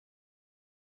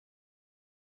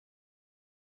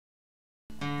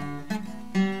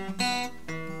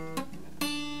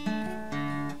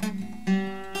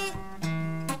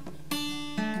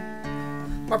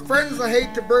Friends, I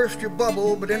hate to burst your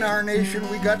bubble, but in our nation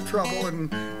we got trouble,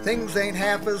 and things ain't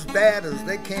half as bad as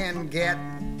they can get.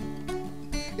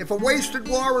 If a wasted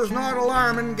war is not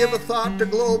alarming, give a thought to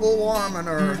global warming,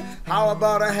 or how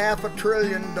about a $500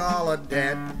 billion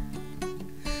debt?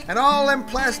 And all them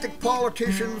plastic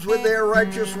politicians with their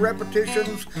righteous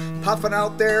repetitions, puffing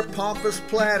out their pompous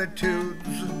platitudes.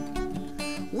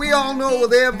 We all know where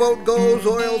their vote goes,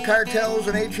 oil cartels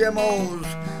and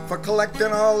HMOs, for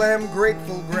collecting all them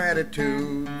grateful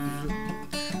gratitudes.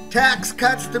 Tax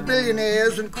cuts to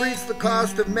billionaires increase the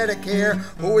cost of Medicare.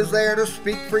 Who is there to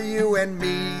speak for you and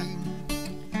me?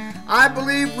 I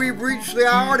believe we've reached the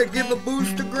hour to give a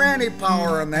boost to granny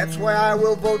power, and that's why I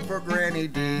will vote for Granny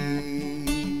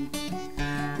D.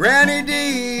 Granny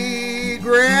D,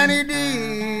 Granny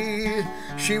D,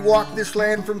 she walked this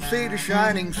land from sea to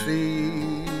shining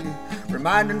sea,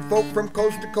 reminding folk from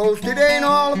coast to coast it ain't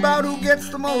all about who gets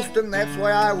the most, and that's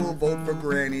why I will vote for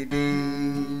Granny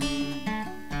D.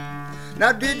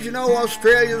 Now did you know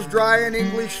Australia's dry and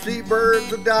English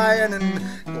seabirds are dying and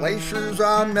glaciers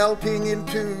are melting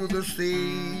into the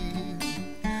sea?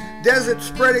 Desert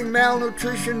spreading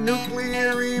malnutrition,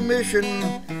 nuclear emission.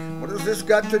 What has this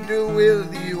got to do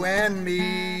with you and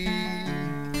me?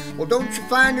 Well, don't you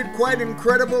find it quite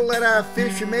incredible that our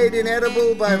fish are made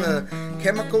inedible by the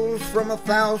chemicals from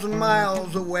 1,000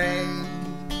 miles away?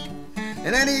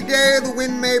 And any day the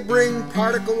wind may bring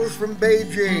particles from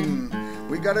Beijing.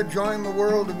 We gotta join the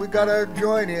world, and we gotta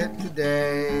join it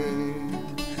today.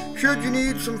 Should you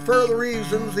need some further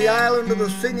reasons, the island of the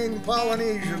singing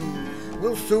Polynesian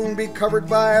will soon be covered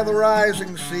by the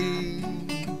rising sea.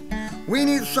 We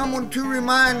need someone to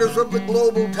remind us of the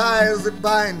global ties that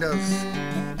bind us.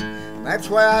 That's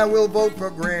why I will vote for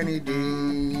Granny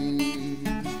D.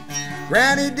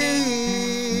 Granny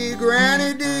D,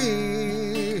 Granny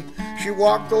D, she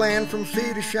walked the land from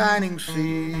sea to shining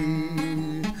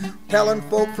sea, telling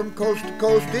folk from coast to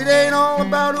coast it ain't all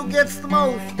about who gets the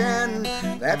most, and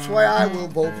that's why I will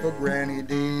vote for Granny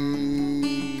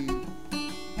D.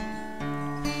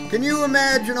 Can you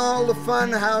imagine all the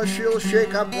fun how she'll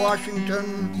shake up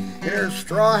Washington in her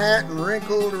straw hat and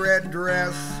wrinkled red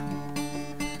dress,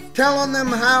 telling them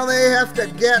how they have to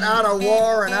get out of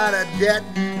war and out of debt,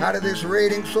 out of this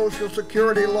raiding Social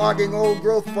Security, logging old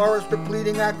growth forests,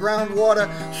 depleting our groundwater,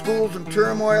 schools and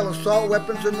turmoil, assault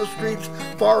weapons in the streets,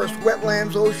 forests,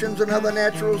 wetlands, oceans, and other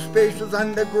natural spaces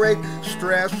under great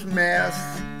stress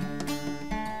mess.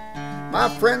 My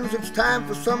friends, it's time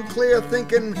for some clear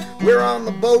thinking. We're on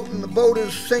the boat and the boat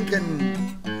is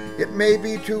sinking. It may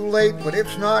be too late, but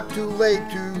it's not too late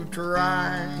to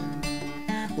try.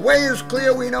 The way is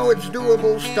clear, we know it's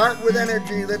doable. Start with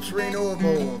energy that's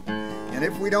renewable. And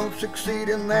if we don't succeed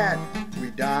in that,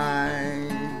 we die.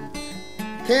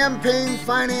 Campaign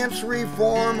finance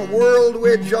reform, a world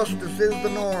where justice is the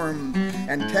norm,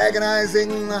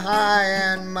 antagonizing the high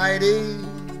and mighty.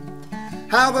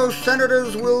 How those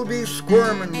senators will be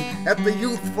squirming at the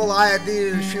youthful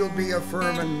ideas she'll be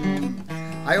affirming.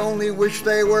 I only wish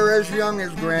they were as young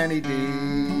as Granny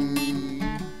D.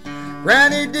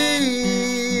 Granny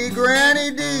D,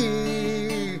 Granny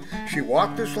D, she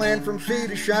walked this land from sea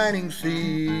to shining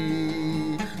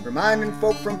sea, reminding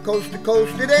folk from coast to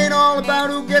coast it ain't all about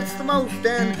who gets the most,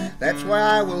 and that's why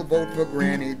I will vote for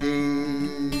Granny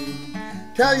D.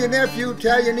 Tell your nephew,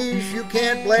 tell your niece, you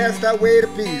can't blast our way to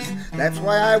peace. That's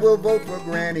why I will vote for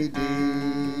Granny D.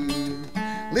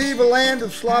 Leave a land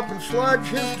of slop and sludge,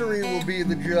 history will be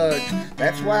the judge.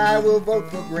 That's why I will vote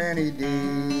for Granny D.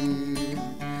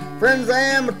 Friends, I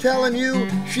am telling you,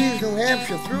 she's New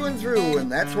Hampshire through and through,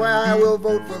 and that's why I will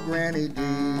vote for Granny D.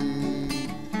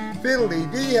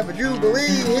 Fiddle-dee-dee, have a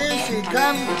jubilee, here she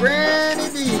comes, Granny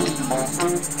D.